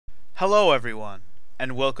Hello everyone,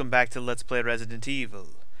 and welcome back to Let's Play Resident Evil.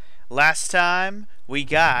 Last time, we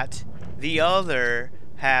got the other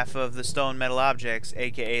half of the stone metal objects,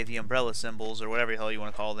 aka the umbrella symbols, or whatever the hell you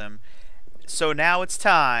want to call them. So now it's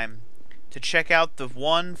time to check out the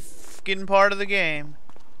one fucking part of the game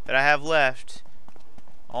that I have left.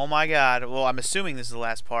 Oh my god, well I'm assuming this is the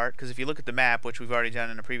last part, because if you look at the map, which we've already done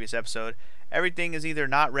in a previous episode, everything is either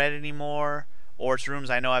not red anymore, or it's rooms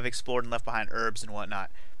I know I've explored and left behind herbs and whatnot.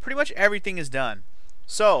 Pretty much everything is done.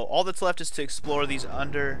 So, all that's left is to explore these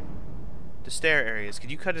under the stair areas. Could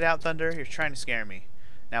you cut it out, Thunder? You're trying to scare me.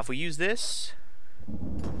 Now, if we use this,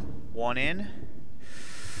 one in,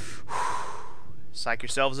 psych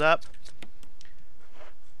yourselves up.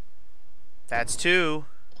 That's two.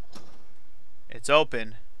 It's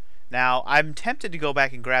open. Now, I'm tempted to go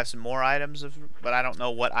back and grab some more items, but I don't know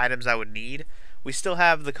what items I would need. We still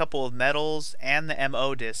have the couple of metals and the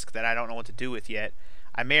MO disc that I don't know what to do with yet.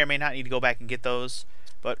 I may or may not need to go back and get those,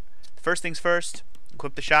 but first things first,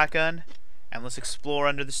 equip the shotgun, and let's explore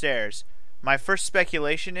under the stairs. My first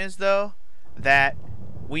speculation is, though, that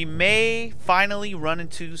we may finally run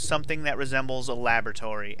into something that resembles a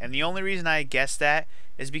laboratory, and the only reason I guess that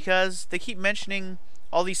is because they keep mentioning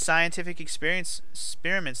all these scientific experiments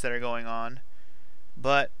that are going on,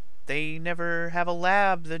 but they never have a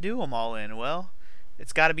lab to do them all in. Well,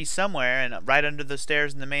 it's got to be somewhere, and right under the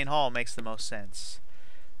stairs in the main hall makes the most sense.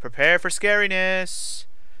 Prepare for scariness.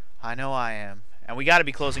 I know I am. And we got to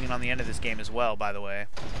be closing in on the end of this game as well, by the way.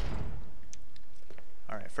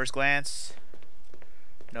 Alright, first glance.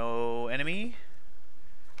 No enemy.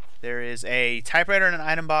 There is a typewriter and an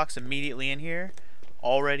item box immediately in here.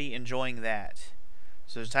 Already enjoying that.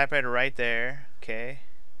 So there's a typewriter right there. Okay.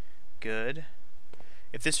 Good.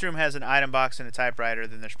 If this room has an item box and a typewriter,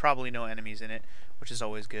 then there's probably no enemies in it, which is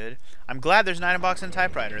always good. I'm glad there's an item box and a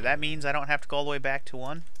typewriter. That means I don't have to go all the way back to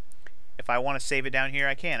one. If I want to save it down here,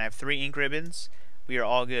 I can. I have 3 ink ribbons. We are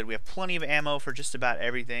all good. We have plenty of ammo for just about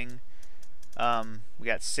everything. We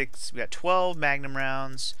got 12 magnum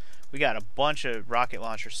rounds. We got a bunch of rocket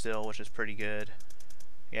launchers still, which is pretty good.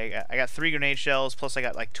 Yeah, I got 3 grenade shells, plus I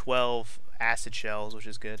got like 12 acid shells, which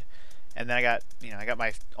is good. And then I got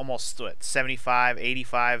my almost 75,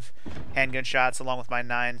 85 handgun shots along with my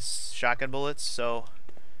 9 shotgun bullets. So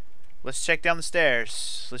let's check down the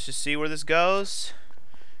stairs. Let's just see where this goes.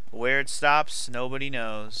 Where it stops, nobody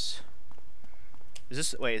knows.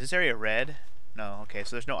 Is this area red? No, okay,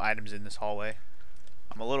 so there's no items in this hallway.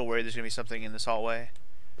 I'm a little worried there's gonna be something in this hallway.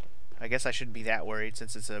 I guess I shouldn't be that worried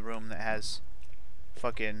since it's a room that has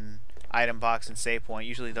fucking item box and save point.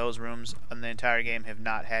 Usually those rooms in the entire game have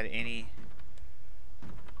not had any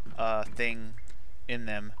thing in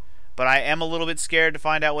them. But I am a little bit scared to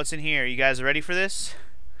find out what's in here. You guys ready for this?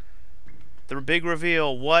 The big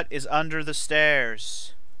reveal. What is under the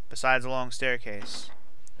stairs besides a long staircase?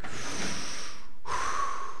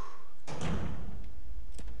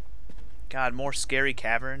 God, more scary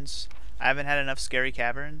caverns. I haven't had enough scary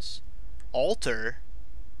caverns. Altar?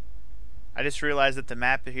 I just realized that the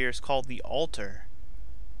map here is called the altar.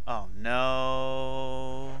 Oh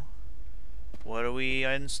no. What are we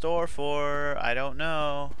in store for? I don't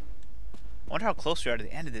know. I wonder how close we are to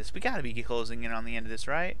the end of this. We gotta be closing in on the end of this,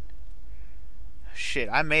 right? Shit,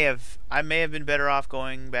 I may have been better off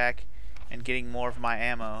going back and getting more of my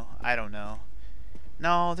ammo. I don't know.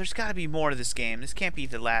 No, there's gotta be more to this game. This can't be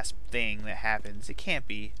the last thing that happens. It can't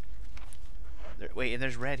be. Wait, and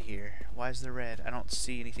there's red here. Why is there red? I don't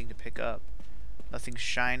see anything to pick up. Nothing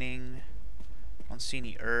shining. I don't see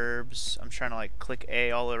any herbs. I'm trying to like click A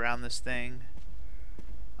all around this thing.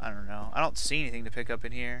 I don't know. I don't see anything to pick up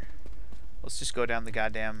in here. Let's just go down the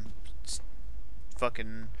goddamn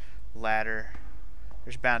fucking ladder.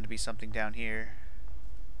 There's bound to be something down here.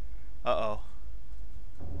 Uh-oh.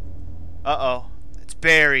 Uh-oh. It's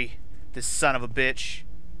Barry, this son of a bitch.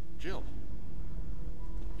 Jill,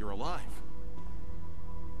 you're alive.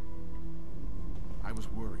 I was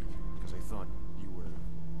worried because I thought you were...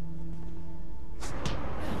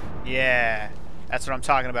 Yeah, that's what I'm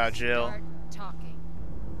talking about, Jill. Start talking.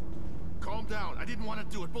 Calm down. I didn't want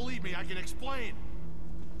to do it. Believe me, I can explain.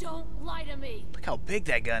 Don't lie to me. Look how big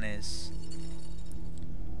that gun is.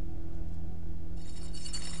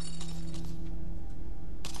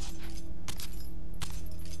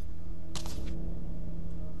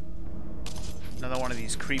 Another one of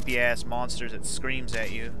these creepy ass monsters that screams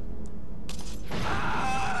at you.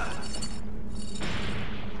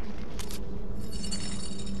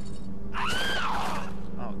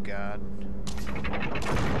 Oh god.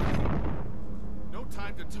 No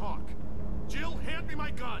time to talk. Jill, hand me my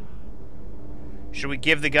gun. Should we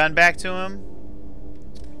give the gun back to him?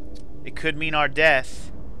 It could mean our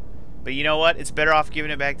death. But you know what? It's better off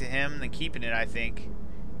giving it back to him than keeping it, I think.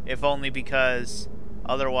 If only because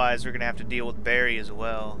otherwise we're going to have to deal with Barry as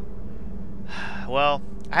well. Well,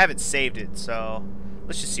 I haven't saved it, so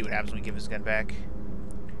let's just see what happens when we give his gun back.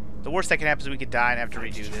 The worst that can happen is we could die and have to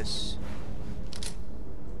redo this.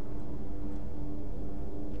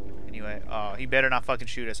 Anyway, oh, he better not fucking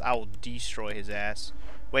shoot us. I will destroy his ass.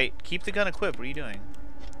 Wait, keep the gun equipped. What are you doing?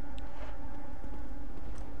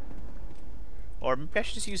 Or maybe I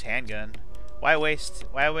should just use handgun. Why waste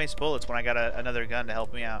bullets when I got another gun to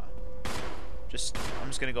help me out? I'm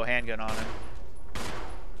just gonna go handgun on him.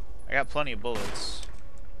 I got plenty of bullets.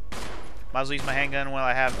 Might as well use my handgun while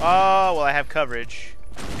I have. Oh, well, I have coverage.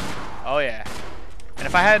 Oh yeah. And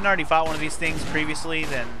if I hadn't already fought one of these things previously,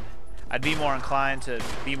 then I'd be more inclined to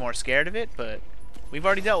be more scared of it. But we've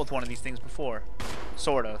already dealt with one of these things before,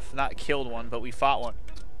 sort of. Not killed one, but we fought one.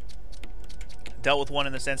 Dealt with one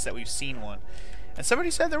in the sense that we've seen one. And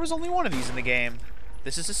somebody said there was only one of these in the game.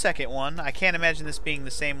 This is the second one. I can't imagine this being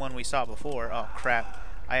the same one we saw before. Oh crap.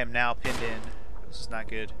 I am now pinned in. This is not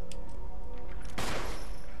good.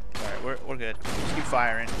 Alright, we're good. Just keep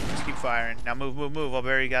firing. Just keep firing. Now move, move, move. While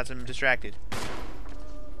Barry got him distracted.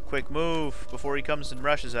 Quick move before he comes and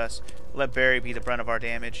rushes us. Let Barry be the brunt of our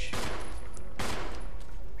damage.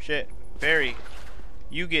 Shit. Barry.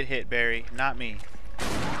 You get hit, Barry. Not me.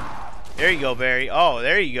 There you go, Barry. Oh,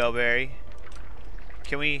 there you go, Barry.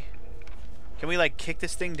 Can we like kick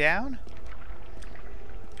this thing down?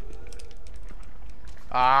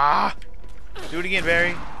 Ah! Do it again,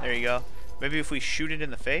 Barry. There you go. Maybe if we shoot it in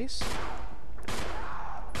the face?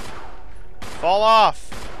 Fall off!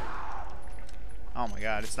 Oh my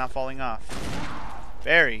god, it's not falling off.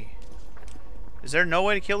 Barry. Is there no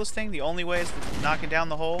way to kill this thing? The only way is to knock it down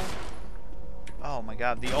the hole? Oh my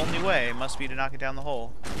god, the only way must be to knock it down the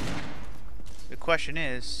hole. The question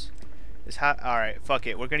is how... Alright, fuck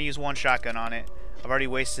it. We're gonna use one shotgun on it. I've already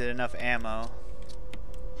wasted enough ammo.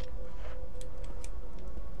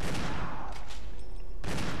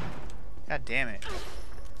 God damn it.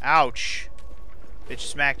 Ouch. Bitch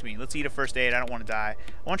smacked me. Let's eat a first aid. I don't want to die.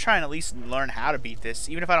 I want to try and at least learn how to beat this.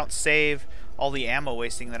 Even if I don't save all the ammo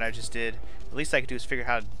wasting that I just did, at least I could do is figure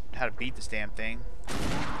out how to beat this damn thing.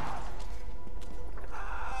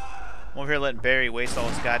 I'm over here letting Barry waste all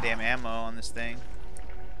his goddamn ammo on this thing.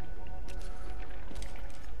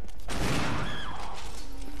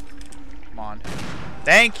 Come on.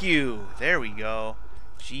 Thank you! There we go.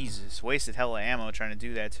 Jesus. Wasted hella ammo trying to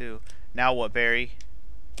do that too. Now what, Barry?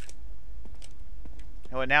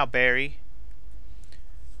 What now, Barry?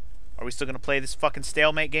 Are we still gonna play this fucking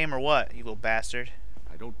stalemate game or what, you little bastard?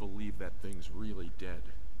 I don't believe that thing's really dead.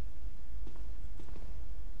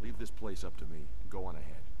 Leave this place up to me and go on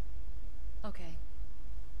ahead. Okay.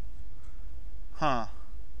 Huh.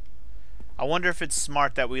 I wonder if it's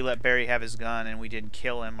smart that we let Barry have his gun and we didn't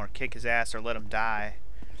kill him or kick his ass or let him die.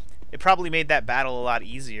 It probably made that battle a lot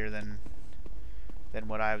easier than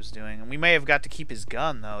what I was doing. And we may have got to keep his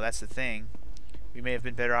gun, though. That's the thing. We may have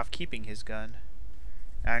been better off keeping his gun.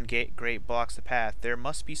 Iron gate grate blocks the path. There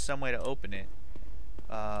must be some way to open it.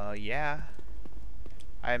 Yeah.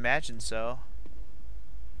 I imagine so.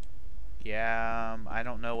 Yeah, I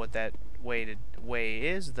don't know what that way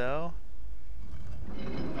is, though.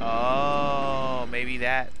 Oh, maybe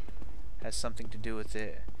that has something to do with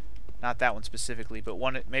it. Not that one specifically, but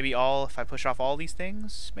one, maybe all, if I push off all these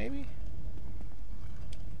things, maybe?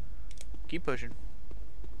 Keep pushing.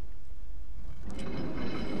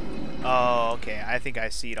 Oh, okay. I think I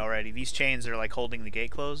see it already. These chains are like holding the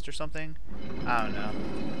gate closed or something. I don't know.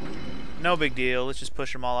 No big deal. Let's just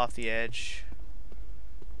push them all off the edge.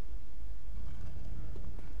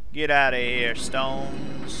 Get out of here,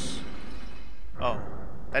 stones. Oh,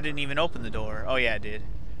 that didn't even open the door. Oh yeah, it did.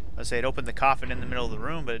 I say it opened the coffin in the middle of the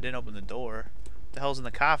room, but it didn't open the door. What the hell's in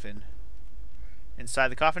the coffin? Inside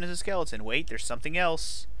the coffin is a skeleton. Wait, there's something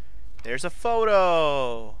else. There's a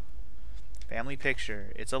photo. Family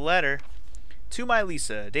picture. It's a letter. To my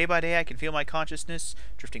Lisa. Day by day I can feel my consciousness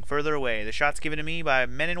drifting further away. The shots given to me by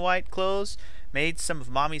men in white clothes made some of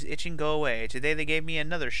Mommy's itching go away. Today they gave me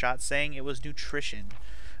another shot saying it was nutrition.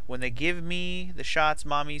 When they give me the shots,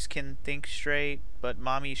 Mommies can think straight, but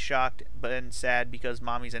Mommy's shocked and sad because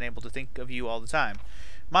Mommy's unable to think of you all the time.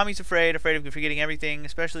 Mommy's afraid of forgetting everything,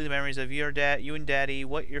 especially the memories of you and Daddy,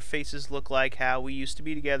 what your faces look like, how we used to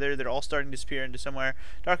be together. They're all starting to disappear into somewhere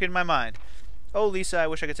dark in my mind. Oh, Lisa, I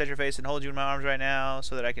wish I could touch your face and hold you in my arms right now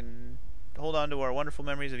so that I can hold on to our wonderful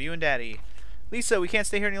memories of you and Daddy. Lisa, we can't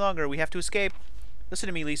stay here any longer. We have to escape. Listen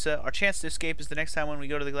to me, Lisa. Our chance to escape is the next time when we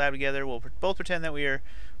go to the lab together. We'll both pretend that we are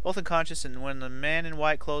both unconscious, and when the man in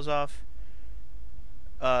white clothes off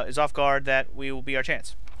is off guard, that we will be our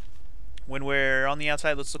chance. When we're on the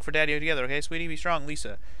outside, let's look for Daddy together, okay, sweetie? Be strong,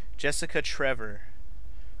 Lisa. Jessica Trevor.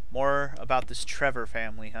 More about this Trevor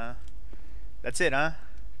family, huh? That's it, huh?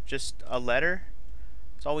 Just a letter?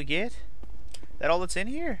 That's all we get? That all that's in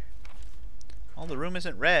here? Well, the room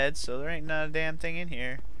isn't red, so there ain't not a damn thing in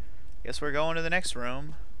here. Guess we're going to the next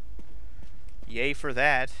room. Yay for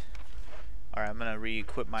that. Alright, I'm gonna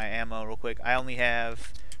re-equip my ammo real quick. I only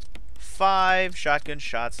have 5 shotgun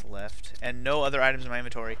shots left and no other items in my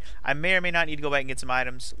inventory. I may or may not need to go back and get some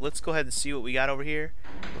items. Let's go ahead and see what we got over here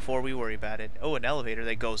before we worry about it. Oh, an elevator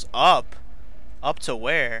that goes up. Up to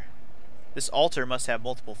where? This altar must have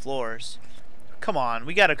multiple floors. Come on,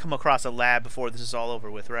 we gotta come across a lab before this is all over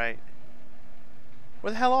with, right?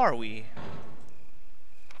 Where the hell are we?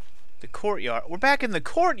 The courtyard. We're back in the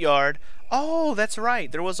courtyard. Oh, that's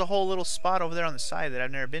right. There was a whole little spot over there on the side that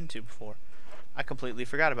I've never been to before. I completely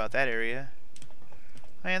forgot about that area.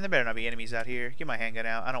 Man, there better not be enemies out here. Get my handgun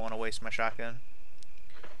out. I don't want to waste my shotgun.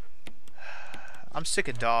 I'm sick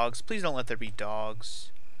of dogs. Please don't let there be dogs.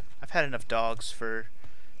 I've had enough dogs for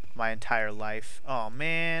my entire life. Oh,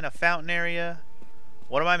 man. A fountain area.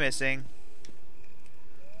 What am I missing?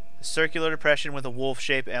 A circular depression with a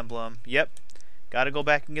wolf-shaped emblem. Yep. Gotta go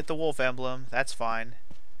back and get the wolf emblem. That's fine.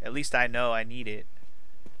 At least I know I need it.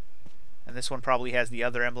 And this one probably has the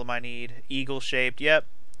other emblem I need. Eagle shaped. Yep.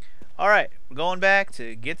 Alright. We're going back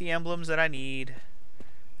to get the emblems that I need.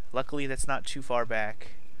 Luckily that's not too far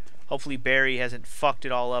back. Hopefully Barry hasn't fucked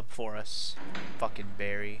it all up for us. Fucking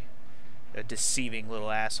Barry. A deceiving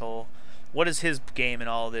little asshole. What is his game in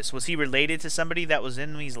all of this? Was he related to somebody that was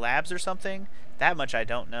in these labs or something? That much I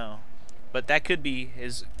don't know. But that could be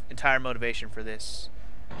his entire motivation for this.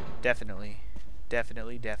 Definitely.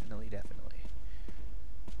 Definitely, definitely, definitely.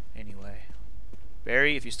 Anyway.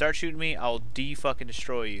 Barry, if you start shooting me, I'll de-fucking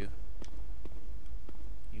destroy you.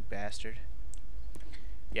 You bastard.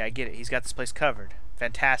 Yeah, I get it. He's got this place covered.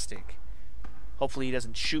 Fantastic. Hopefully he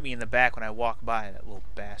doesn't shoot me in the back when I walk by, that little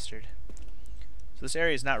bastard. So this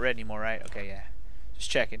area is not red anymore, right? Okay, yeah. Just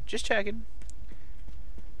checking. Just checking.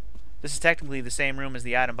 This is technically the same room as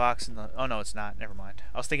the item box and the... Oh, no, it's not. Never mind.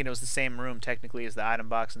 I was thinking it was the same room technically as the item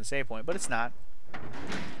box and the save point, but it's not.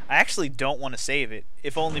 I actually don't want to save it,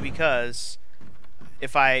 if only because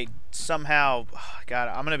if I somehow... Oh, God,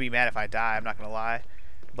 I'm going to be mad if I die, I'm not going to lie.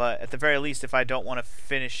 But at the very least, if I don't want to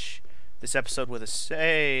finish this episode with a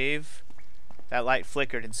save... That light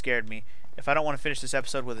flickered and scared me. If I don't want to finish this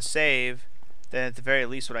episode with a save, then at the very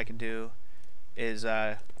least what I can do is...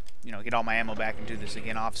 you know, get all my ammo back and do this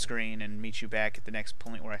again off screen and meet you back at the next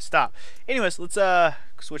point where I stop. Anyways, let's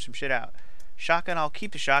switch some shit out. Shotgun, I'll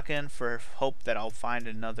keep the shotgun for hope that I'll find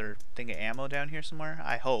another thing of ammo down here somewhere.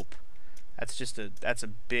 I hope. That's a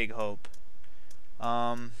big hope. What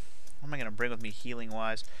am I gonna bring with me healing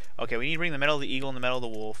wise? Okay, we need to bring the Medal of the Eagle and the Medal of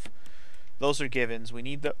the Wolf. Those are givens. We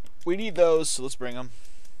need those, so let's bring them.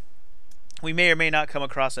 We may or may not come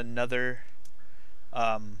across another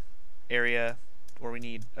area where we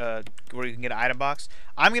need where we can get an item box.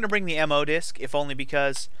 I'm gonna bring the MO disc, if only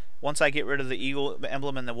because once I get rid of the eagle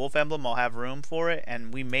emblem and the wolf emblem, I'll have room for it,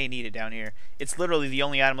 and we may need it down here. It's literally the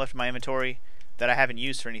only item left in my inventory that I haven't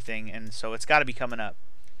used for anything, and so it's got to be coming up.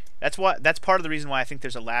 That's part of the reason why I think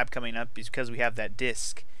there's a lab coming up, is because we have that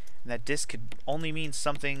disc, and that disc could only mean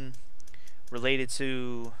something related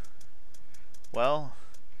to, well,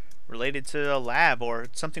 related to a lab or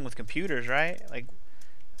something with computers, right? Like,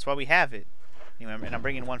 that's why we have it. Anyway, and I'm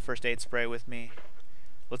bringing one first aid spray with me.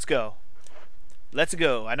 Let's go. Let's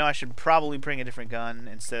go. I know I should probably bring a different gun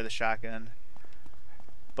instead of the shotgun,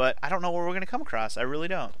 but I don't know where we're going to come across. I really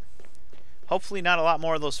don't. Hopefully not a lot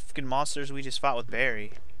more of those fucking monsters we just fought with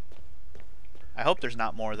Barry. I hope there's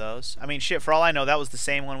not more of those. I mean, shit, for all I know, that was the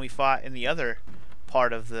same one we fought in the other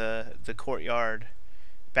part of the courtyard,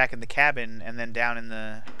 back in the cabin, and then down in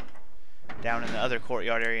the other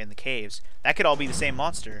courtyard area in the caves. That could all be the same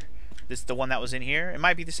monster. The one that was in here, it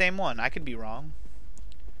might be the same one. I could be wrong.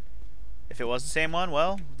 If it was the same one,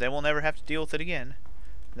 well, then we'll never have to deal with it again.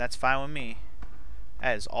 That's fine with me.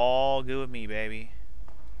 That is all good with me, baby.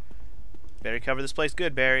 Better cover this place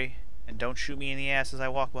good, Barry. And don't shoot me in the ass as I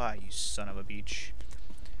walk by, you son of a bitch.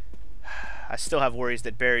 I still have worries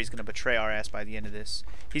that Barry's going to betray our ass by the end of this.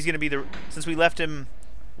 He's going to be since we left him,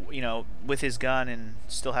 you know, with his gun and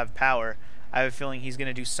still have power, I have a feeling he's going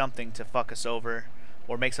to do something to fuck us over.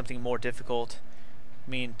 Or make something more difficult. I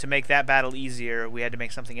mean, to make that battle easier, we had to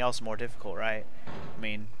make something else more difficult, right? I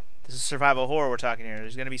mean, this is survival horror we're talking here.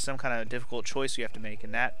 There's going to be some kind of difficult choice we have to make,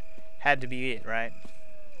 and that had to be it, right?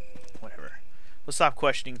 Whatever. Let's stop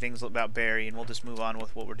questioning things about Barry, and we'll just move on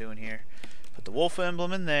with what we're doing here. Put the wolf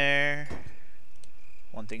emblem in there.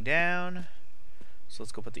 One thing down. So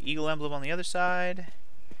let's go put the eagle emblem on the other side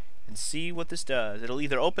and see what this does. It'll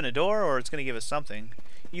either open a door or it's going to give us something.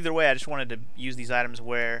 Either way, I just wanted to use these items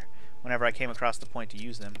whenever I came across the point to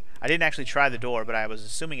use them. I didn't actually try the door, but I was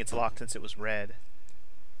assuming it's locked since it was red.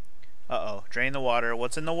 Uh-oh. Drain the water.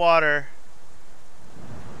 What's in the water?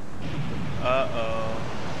 Uh-oh.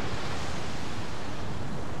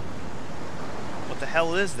 What the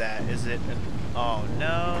hell is that? Is it... Oh,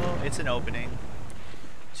 no. It's an opening.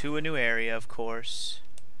 To a new area, of course.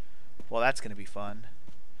 Well, that's going to be fun.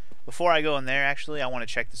 Before I go in there, actually, I want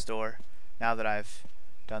to check this door. Now that I've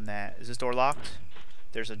done that. Is this door locked?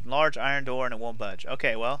 There's a large iron door and it won't budge.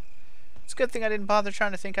 Okay, well, it's a good thing I didn't bother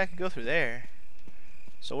trying to think I could go through there.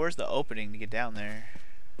 So where's the opening to get down there?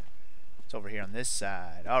 It's over here on this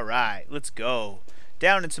side. Alright, let's go.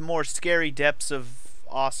 Down into more scary depths of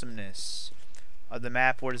awesomeness. The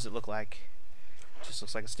map, what does it look like? It just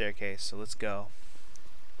looks like a staircase, so let's go.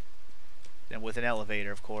 And with an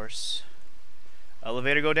elevator, of course.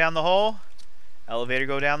 Elevator go down the hole. Elevator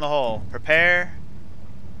go down the hole. Prepare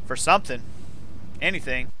for something.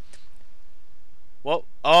 Anything. Whoa.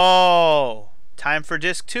 Oh! Time for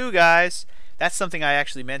disc 2, guys. That's something I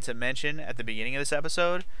actually meant to mention at the beginning of this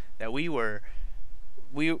episode. That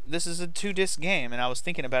this is a 2-disc game, and I was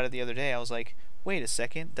thinking about it the other day. I was like, wait a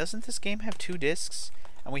second. Doesn't this game have 2 discs?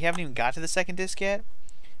 And we haven't even got to the second disc yet?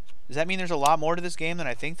 Does that mean there's a lot more to this game than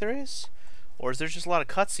I think there is? Or is there just a lot of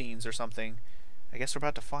cutscenes or something? I guess we're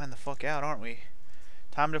about to find the fuck out, aren't we?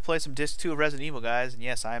 Time to play some disc 2 of Resident Evil, guys. And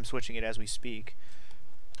yes, I am switching it as we speak.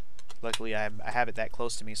 Luckily, I have it that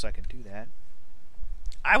close to me so I can do that.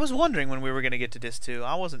 I was wondering when we were going to get to disc 2.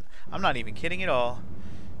 I'm not even kidding at all.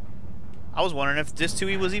 I was wondering if disc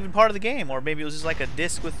 2 was even part of the game, or maybe it was just like a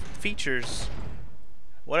disc with features.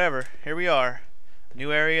 Whatever. Here we are.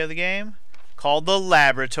 New area of the game called the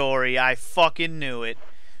laboratory. I fucking knew it.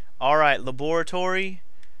 Alright, laboratory.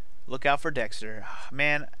 Look out for Dexter.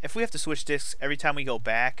 Man, if we have to switch discs every time we go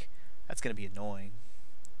back, that's going to be annoying.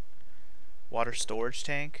 Water storage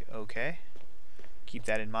tank. Okay. Keep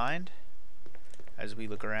that in mind as we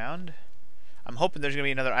look around. I'm hoping there's going to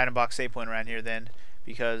be another item box save point around here then,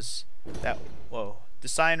 because that... Whoa. The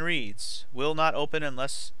sign reads, will not open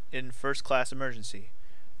unless in first class emergency.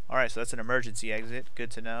 Alright, so that's an emergency exit.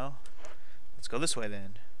 Good to know. Let's go this way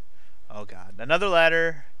then. Oh god. Another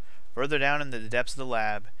ladder further down in the depths of the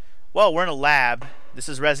lab. Well, we're in a lab. This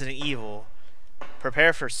is Resident Evil.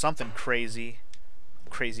 Prepare for something crazy.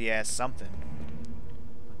 Crazy ass something.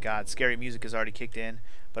 Oh god, scary music has already kicked in.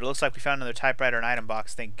 But it looks like we found another typewriter and item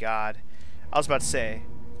box, thank god. I was about to say,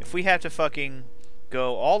 if we have to fucking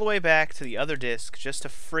go all the way back to the other disc just to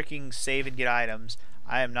freaking save and get items,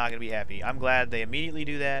 I am not going to be happy. I'm glad they immediately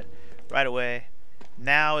do that right away.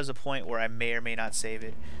 Now is a point where I may or may not save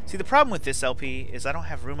it. See, the problem with this LP is I don't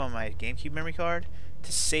have room on my GameCube memory card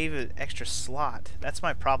to save an extra slot. That's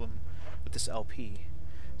my problem with this LP.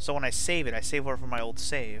 So when I save it, I save over my old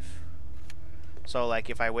save. So like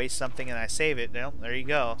if I waste something and I save it, well, there you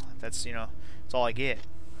go. That's, you know, that's all I get.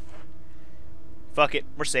 Fuck it,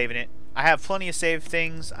 we're saving it. I have plenty of save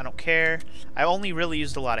things. I don't care. I only really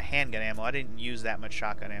used a lot of handgun ammo. I didn't use that much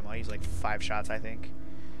shotgun ammo. I used like 5 shots, I think.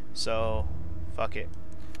 So, fuck it.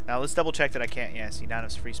 Now let's double check that I can't. Yeah, see, not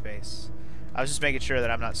enough free space. I was just making sure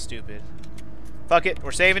that I'm not stupid. Fuck it,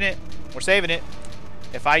 we're saving it. We're saving it.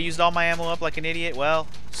 If I used all my ammo up like an idiot, well,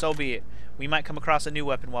 so be it. We might come across a new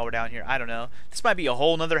weapon while we're down here. I don't know. This might be a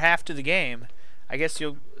whole nother half to the game. I guess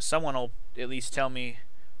someone will at least tell me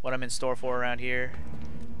what I'm in store for around here.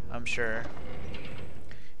 I'm sure.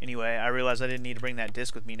 Anyway, I realize I didn't need to bring that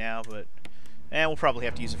disc with me now, but we'll probably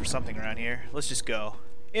have to use it for something around here. Let's just go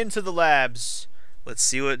into the labs. Let's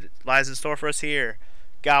see what lies in store for us here.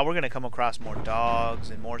 God, we're gonna come across more dogs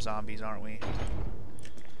and more zombies, aren't we?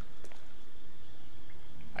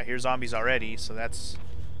 I hear zombies already, so that's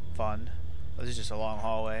fun. Oh, this is just a long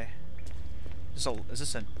hallway. Is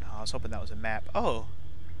this an... Oh, I was hoping that was a map. Oh,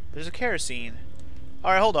 there's a kerosene.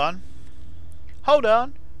 Alright, hold on. Hold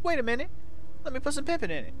on. Wait a minute. Let me put some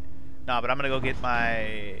pippin in it. Nah, but I'm gonna go get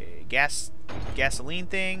my gasoline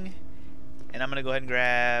thing. And I'm gonna go ahead and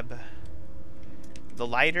grab the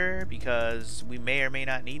lighter, because we may or may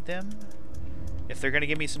not need them. If they're gonna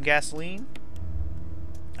give me some gasoline,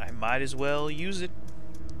 I might as well use it.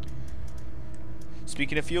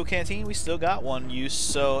 Speaking of fuel canteen, we still got one use,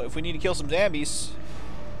 so if we need to kill some zombies,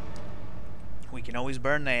 we can always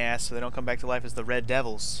burn their ass so they don't come back to life as the Red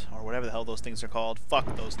Devils, or whatever the hell those things are called.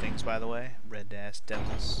 Fuck those things, by the way. Red ass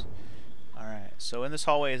devils. Alright, so in this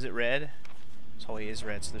hallway, is it red? This hallway is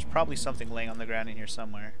red, so there's probably something laying on the ground in here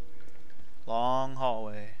somewhere. Long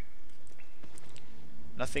hallway.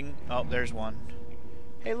 Nothing. Oh, there's one.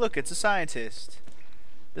 Hey, look, it's a scientist.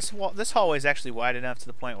 This hallway is actually wide enough to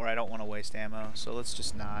the point where I don't want to waste ammo. So let's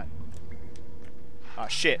just not. Oh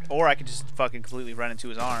shit! Or I could just fucking completely run into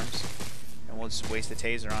his arms, and we'll just waste a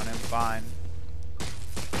taser on him. Fine.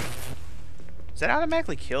 Does that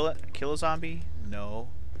automatically kill a zombie? No.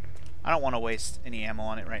 I don't want to waste any ammo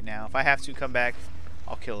on it right now. If I have to come back,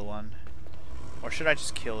 I'll kill one. Or should I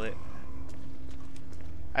just kill it?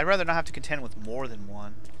 I'd rather not have to contend with more than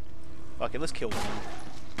one. Fuck it, let's kill one.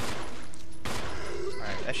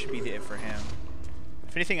 Alright, that should be it for him.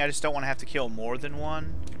 If anything, I just don't want to have to kill more than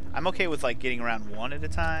one. I'm okay with like getting around one at a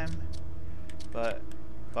time. But,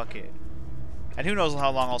 fuck it. And who knows how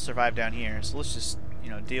long I'll survive down here. So let's just, you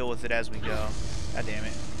know, deal with it as we go. God damn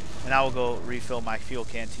it. And I will go refill my fuel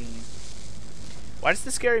canteen. Why does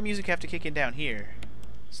the scary music have to kick in down here?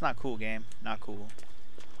 It's not cool, game. Not cool.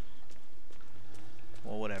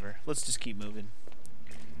 Well, whatever. Let's just keep moving.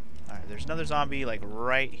 Alright, there's another zombie, like,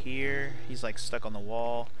 right here. He's, like, stuck on the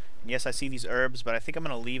wall. And yes, I see these herbs, but I think I'm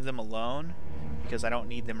going to leave them alone because I don't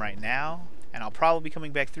need them right now. And I'll probably be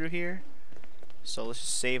coming back through here. So let's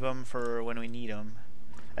just save them for when we need them.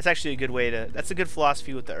 That's actually a good way to... That's a good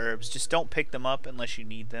philosophy with the herbs. Just don't pick them up unless you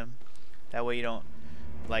need them. That way you don't,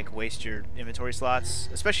 like, waste your inventory slots.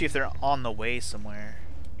 Especially if they're on the way somewhere.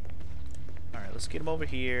 Alright, let's get him over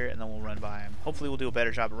here, and then we'll run by him. Hopefully we'll do a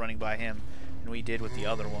better job of running by him than we did with the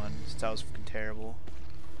other one, since that was fucking terrible.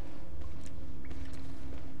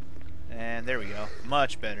 And there we go.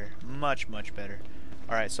 Much better. Much, much better.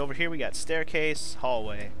 Alright, so over here we got staircase,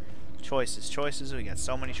 hallway. Choices, choices. We got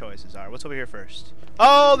so many choices. Alright, what's over here first?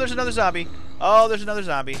 Oh, there's another zombie. Oh, there's another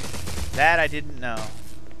zombie. That I didn't know.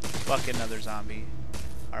 Fucking another zombie.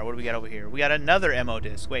 Alright, what do we got over here? We got another ammo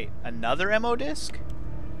disc. Wait, another ammo disc?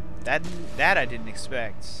 That I didn't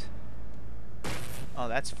expect. Oh,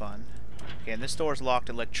 that's fun. Okay, and this door is locked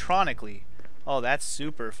electronically. Oh, that's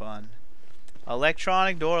super fun.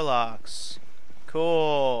 Electronic door locks.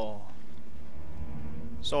 Cool.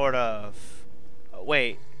 Sort of.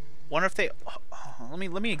 Wait. Wonder if they...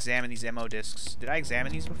 let me examine these ammo discs. Did I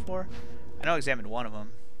examine these before? I know I examined one of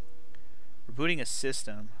them. Rebooting a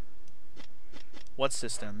system. What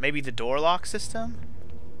system? Maybe the door lock system?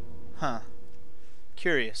 Huh.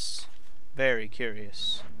 Curious. Very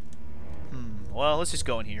curious. Well, let's just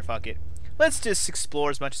go in here. Fuck it. Let's just explore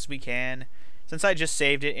as much as we can. Since I just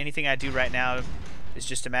saved it, anything I do right now is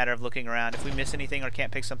just a matter of looking around. If we miss anything or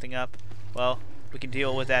can't pick something up, well, we can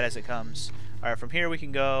deal with that as it comes. Alright, from here we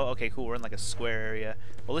can go... Okay, cool, we're in like a square area.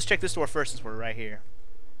 Well, let's check this door first since we're right here.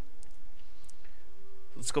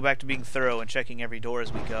 Let's go back to being thorough and checking every door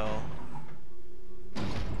as we go.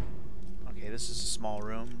 Okay, this is a small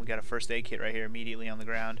room. We got a first aid kit right here immediately on the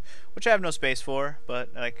ground, which I have no space for, but,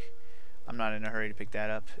 like, I'm not in a hurry to pick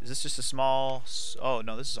that up. Is this just a small... Oh,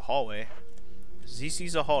 no, this is a hallway. This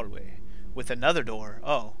is a hallway with another door.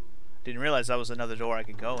 Oh, didn't realize that was another door I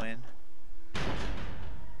could go in.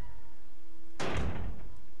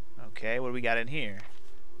 Okay, what do we got in here?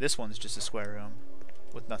 This one's just a square room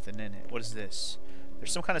with nothing in it. What is this?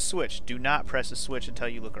 There's some kind of switch. Do not press a switch until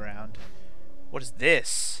you look around. What is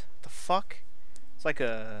this? The fuck? It's like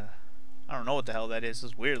a... I don't know what the hell that is.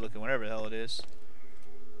 It's weird looking, whatever the hell it is.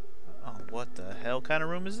 Oh, what the hell kind of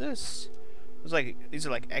room is this? It's like... These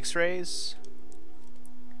are like x-rays?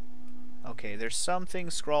 Okay, there's something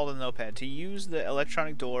scrawled in the notepad. To use the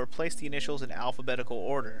electronic door, place the initials in alphabetical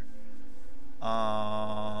order. Oh,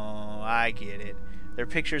 I get it. They're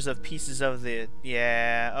pictures of pieces of the...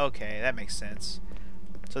 Yeah, okay, that makes sense.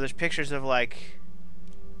 So there's pictures of, like,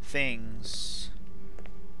 things.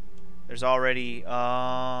 There's already...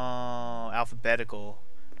 alphabetical.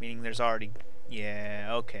 Meaning there's already... Yeah,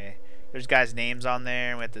 okay. There's guys' names on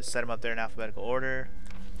there, and we have to set them up there in alphabetical order.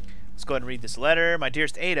 Let's go ahead and read this letter. My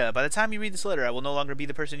dearest Ada, by the time you read this letter, I will no longer be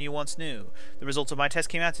the person you once knew. The results of my test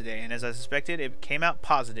came out today, and as I suspected, it came out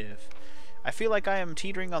positive. I feel like I am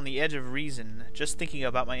teetering on the edge of reason, just thinking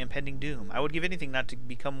about my impending doom. I would give anything not to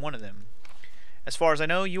become one of them. As far as I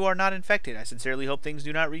know, you are not infected. I sincerely hope things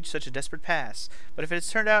do not reach such a desperate pass. But if it has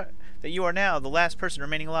turned out that you are now the last person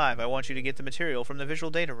remaining alive, I want you to get the material from the visual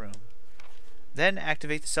data room. Then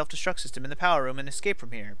activate the self-destruct system in the power room and escape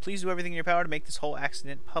from here. Please do everything in your power to make this whole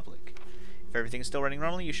accident public. If everything is still running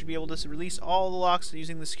normally, you should be able to release all the locks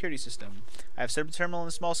using the security system. I have set up a terminal in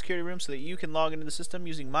the small security room so that you can log into the system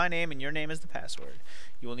using my name and your name as the password.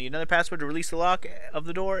 You will need another password to release the lock of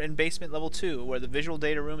the door in basement level 2, where the visual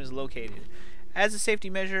data room is located. As a safety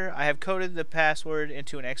measure, I have coded the password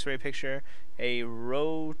into an X-ray picture, a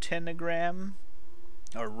röntgenogram,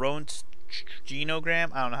 or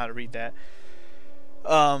röntgenogram, I don't know how to read that,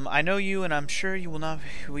 I know you, and I'm sure you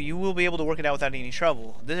will be able to work it out without any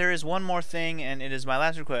trouble. There is one more thing, and it is my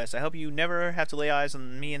last request. I hope you never have to lay eyes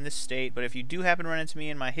on me in this state, but if you do happen to run into me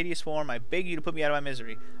in my hideous form, I beg you to put me out of my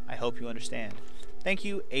misery. I hope you understand. Thank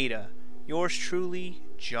you, Ada. Yours truly,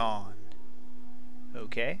 John.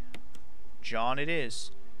 Okay. John it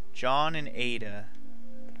is. John and Ada.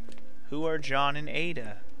 Who are John and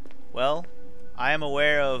Ada? Well, I am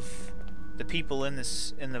aware of the people in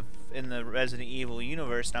the Resident Evil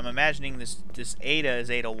universe, and I'm imagining this Ada is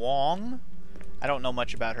Ada Wong. I don't know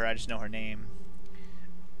much about her, I just know her name.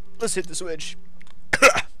 Let's hit the switch.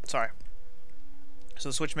 Sorry. So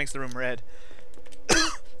the switch makes the room red.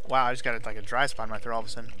 Wow, I just got like a dry spot in my throat all of a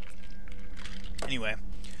sudden. Anyway,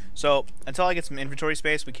 so until I get some inventory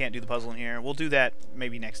space, we can't do the puzzle in here. We'll do that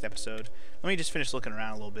maybe next episode. Let me just finish looking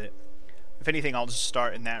around a little bit. If anything, I'll just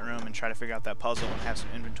start in that room and try to figure out that puzzle and have some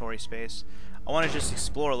inventory space. I want to just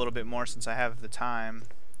explore a little bit more since I have the time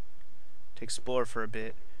to explore for a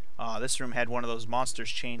bit. This room had one of those monsters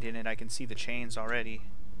chained in it. I can see the chains already.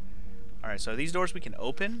 Alright, so these doors we can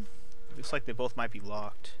open. Looks like they both might be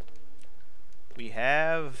locked. We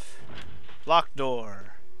have locked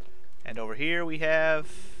door. And over here we have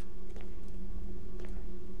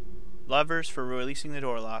levers for releasing the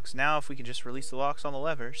door locks. Now if we can just release the locks on the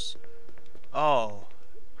levers. Oh,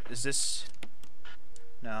 is this...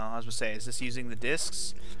 No, I was going to say, is this using the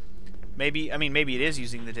discs? Maybe, I mean, maybe it is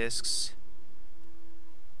using the discs.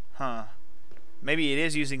 Huh. Maybe it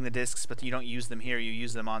is using the discs, but you don't use them here, you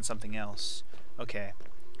use them on something else. Okay.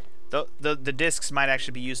 The discs might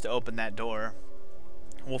actually be used to open that door.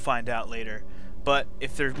 We'll find out later. But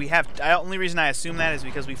if there, the only reason I assume that is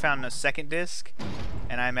because we found a second disc,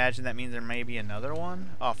 and I imagine that means there may be another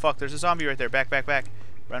one. Oh, fuck, there's a zombie right there. Back, back, back.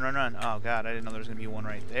 Run, run, run. Oh, God, I didn't know there was going to be one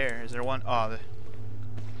right there. Is there one? Oh,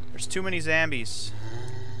 there's too many zombies.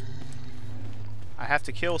 I have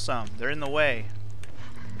to kill some. They're in the way.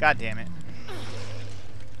 God damn it.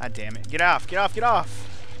 God damn it. Get off, get off, get off.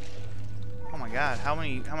 Oh my God, how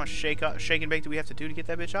much shake and bake do we have to do to get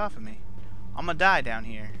that bitch off of me? I'm gonna die down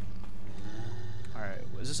here. Alright,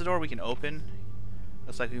 is this a door we can open?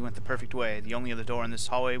 Looks like we went the perfect way. The only other door in this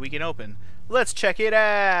hallway we can open. Let's check it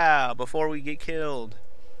out before we get killed.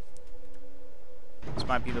 This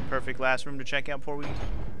might be the perfect last room to check out before we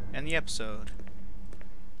end the episode.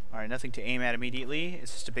 Alright, nothing to aim at immediately.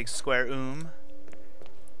 It's just a big square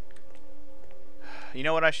You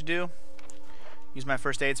know what I should do? Use my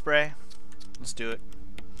first aid spray. Let's do it.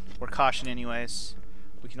 We're caution anyways.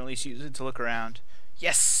 We can at least use it to look around.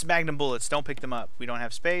 Yes! Magnum bullets. Don't pick them up. We don't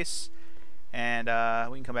have space. And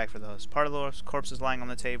we can come back for those. Part of the corpse is lying on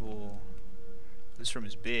the table. This room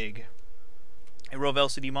is big. A row of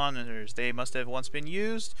LCD monitors. They must have once been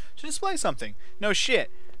used to display something. No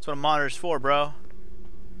shit. That's what a monitor's for, bro.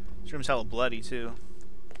 This room's hella bloody, too.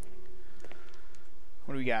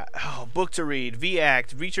 What do we got? Oh, book to read.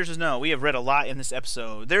 V-Act. Researchers know. We have read a lot in this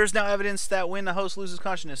episode. There is now evidence that when the host loses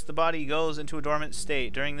consciousness, the body goes into a dormant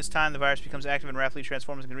state. During this time, the virus becomes active and rapidly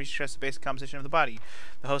transforms and can restress the basic composition of the body.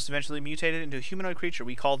 The host eventually mutated into a humanoid creature.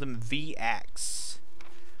 We call them V-Acts.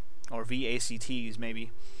 Or V-A-C-Ts,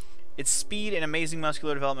 maybe. Its speed and amazing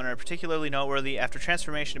muscular development are particularly noteworthy. After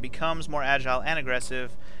transformation, it becomes more agile and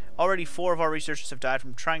aggressive. Already 4 of our researchers have died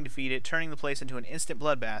from trying to feed it, turning the place into an instant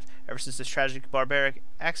bloodbath. Ever since this tragic barbaric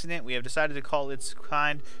accident, we have decided to call its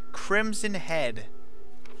kind Crimson Head.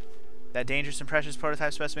 That dangerous and precious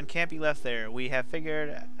prototype specimen can't be left there. We have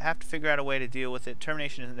to figure out a way to deal with it.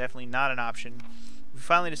 Termination is definitely not an option. We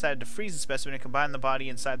finally decided to freeze the specimen and combine the body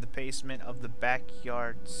inside the basement of the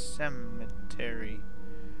backyard cemetery.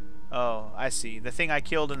 Oh, I see. The thing I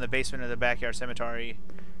killed in the basement of the backyard cemetery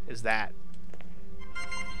is that.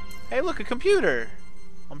 Hey, look, a computer!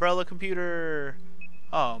 Umbrella computer.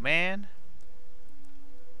 Oh, man.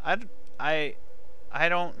 I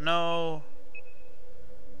don't know.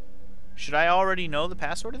 Should I already know the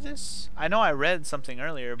password of this? I know I read something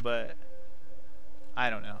earlier, but I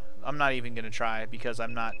don't know. I'm not even going to try because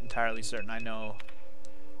I'm not entirely certain I know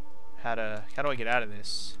how do I get out of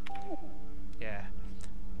this? Yeah.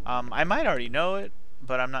 I might already know it,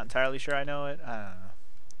 but I'm not entirely sure I know it. I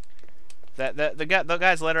don't know. The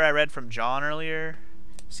guy's letter I read from John earlier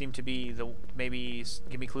seemed to be maybe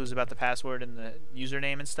give me clues about the password and the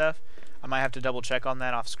username and stuff. I might have to double check on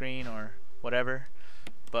that off screen or whatever.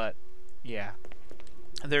 But yeah,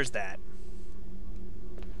 there's that.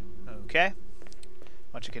 Okay,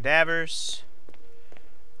 bunch of cadavers.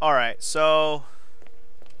 All right, so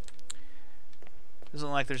doesn't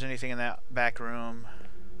look like there's anything in that back room.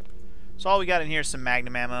 So all we got in here is some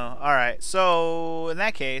magnum ammo. Alright, so in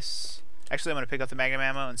that case, actually I'm going to pick up the magnum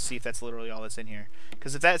ammo and see if that's literally all that's in here.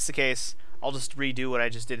 Because if that's the case, I'll just redo what I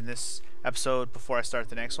just did in this episode before I start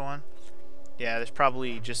the next one. Yeah, there's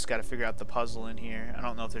probably just got to figure out the puzzle in here. I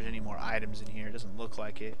don't know if there's any more items in here. It doesn't look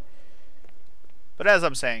like it. But as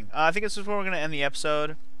I'm saying, I think this is where we're going to end the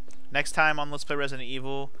episode. Next time on Let's Play Resident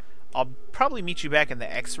Evil, I'll probably meet you back in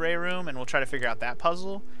the X-ray room, and we'll try to figure out that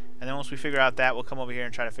puzzle. And then once we figure out that, we'll come over here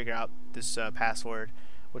and try to figure out this password,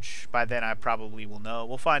 which by then I probably will know.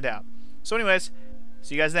 We'll find out. So anyways,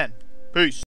 see you guys then. Peace.